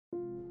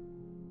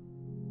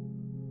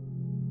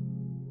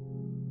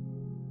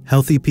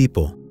Healthy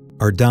people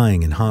are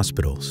dying in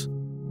hospitals.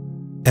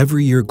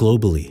 Every year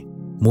globally,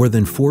 more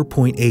than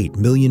 4.8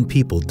 million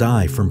people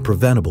die from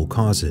preventable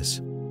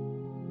causes.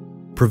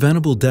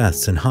 Preventable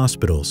deaths in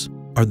hospitals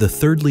are the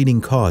third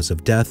leading cause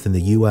of death in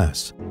the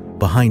U.S.,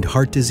 behind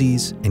heart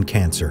disease and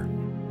cancer.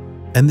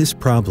 And this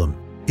problem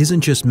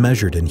isn't just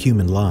measured in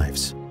human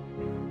lives.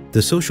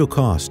 The social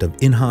cost of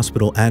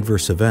in-hospital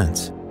adverse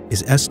events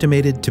is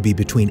estimated to be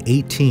between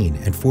 18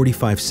 and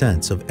 45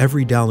 cents of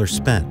every dollar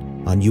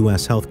spent on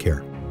U.S.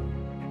 healthcare.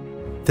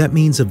 That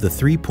means of the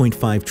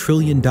 $3.5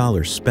 trillion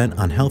spent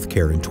on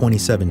healthcare in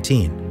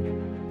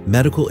 2017,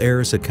 medical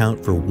errors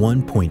account for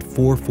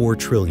 $1.44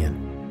 trillion.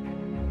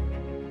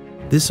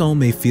 This all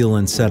may feel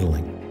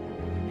unsettling,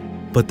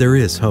 but there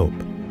is hope.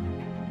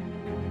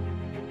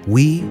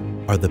 We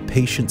are the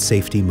Patient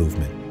Safety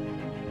Movement,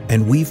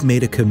 and we've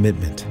made a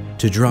commitment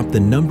to drop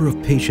the number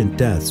of patient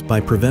deaths by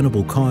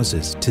preventable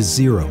causes to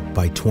 0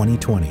 by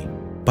 2020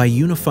 by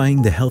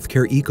unifying the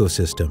healthcare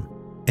ecosystem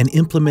and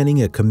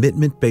implementing a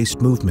commitment-based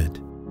movement,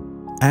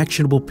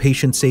 actionable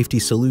patient safety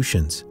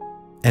solutions,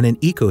 and an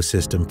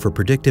ecosystem for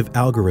predictive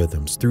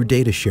algorithms through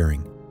data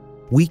sharing.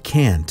 We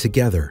can,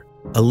 together,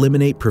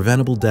 eliminate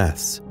preventable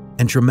deaths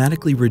and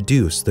dramatically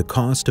reduce the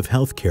cost of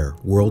healthcare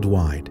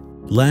worldwide.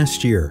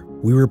 Last year,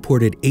 we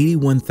reported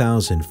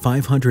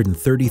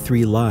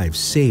 81,533 lives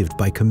saved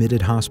by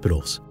committed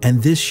hospitals.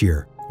 And this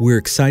year, we're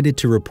excited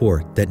to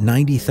report that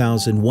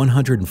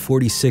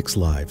 90,146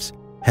 lives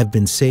have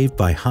been saved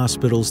by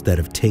hospitals that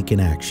have taken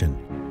action.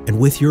 And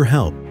with your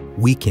help,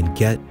 we can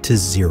get to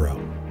 0.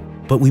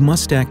 But we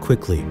must act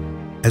quickly,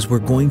 as we're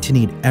going to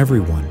need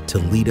everyone to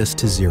lead us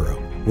to 0.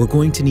 We're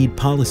going to need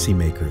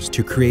policymakers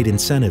to create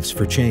incentives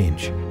for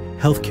change,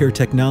 healthcare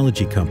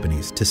technology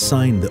companies to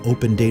sign the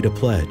Open Data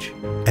Pledge,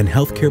 and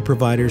healthcare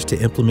providers to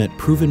implement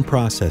proven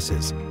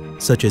processes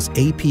such as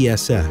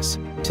APSS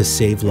to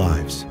save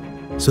lives,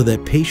 so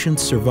that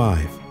patients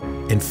survive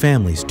and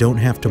families don't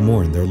have to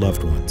mourn their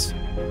loved ones.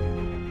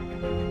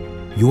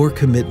 Your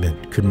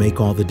commitment could make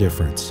all the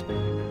difference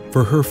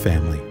for her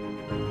family,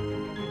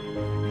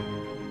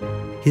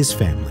 his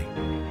family,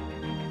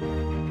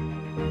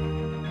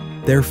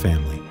 their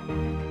family,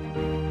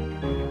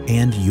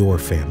 and your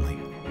family.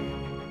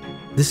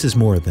 This is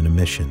more than a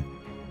mission.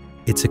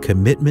 It's a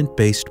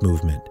commitment-based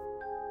movement.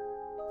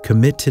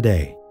 Commit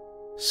today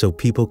so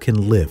people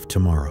can live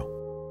tomorrow.